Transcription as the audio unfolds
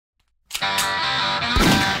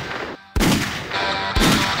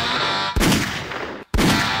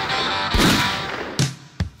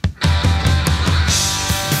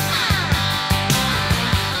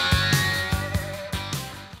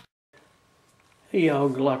Hey y'all,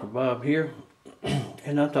 Glocker Bob here,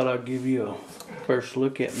 and I thought I'd give you a first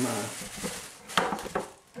look at my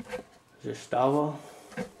Zastava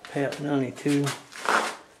pap92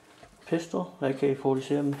 pistol,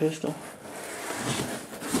 AK-47 pistol.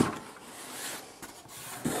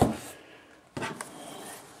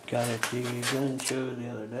 Got it at the gun show the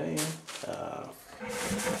other day.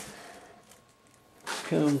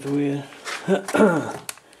 Comes with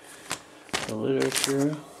the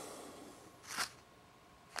literature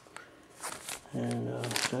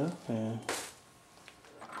and stuff, and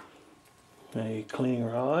a cleaning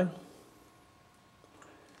rod.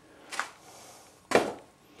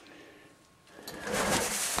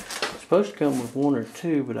 It's supposed to come with one or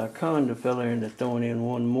two, but I conned the fella into throwing in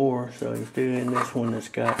one more, so he's doing this one that's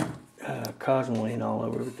got cosmoline all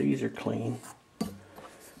over, but these are clean.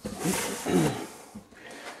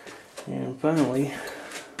 And finally,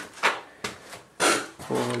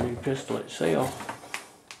 for the pistol itself,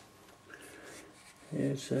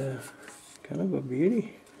 it's kind of a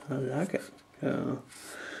beauty. I like it. I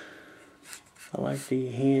like the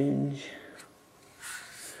hinge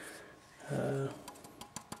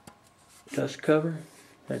dust cover.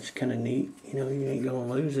 That's kind of neat. You know, you ain't gonna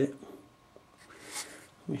lose it.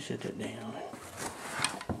 Let me set that down.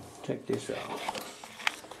 Check this out.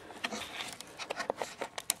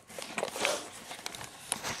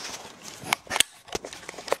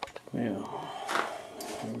 Yeah,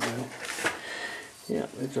 there we go. Yeah,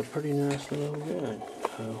 it's a pretty nice little gun.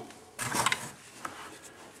 So,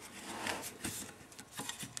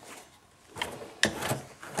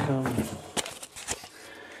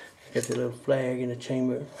 got the little flag in the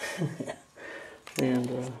chamber, and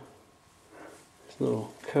this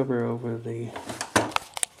little cover over the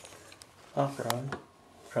lock rod.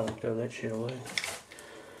 Probably throw that shit away.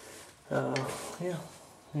 Yeah,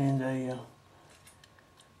 and a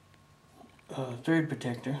thread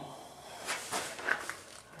protector.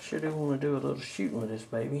 I sure do want to do a little shooting with this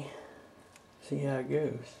baby. See how it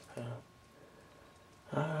goes.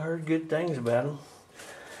 I heard good things about them.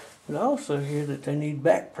 But I also hear that they need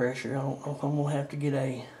back pressure. I don't know if I'm going to have to get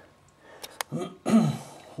a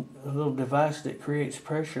little device that creates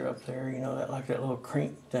pressure up there, you know, like that little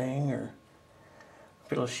crank thing, or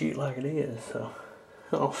if it'll shoot like it is. So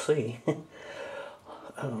I'll see.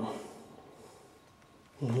 I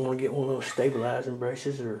want to get one of those stabilizing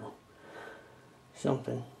brushes or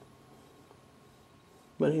something.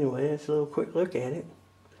 But anyway, that's a little quick look at it.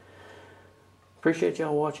 Appreciate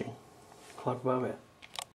y'all watching. Clock Bob out.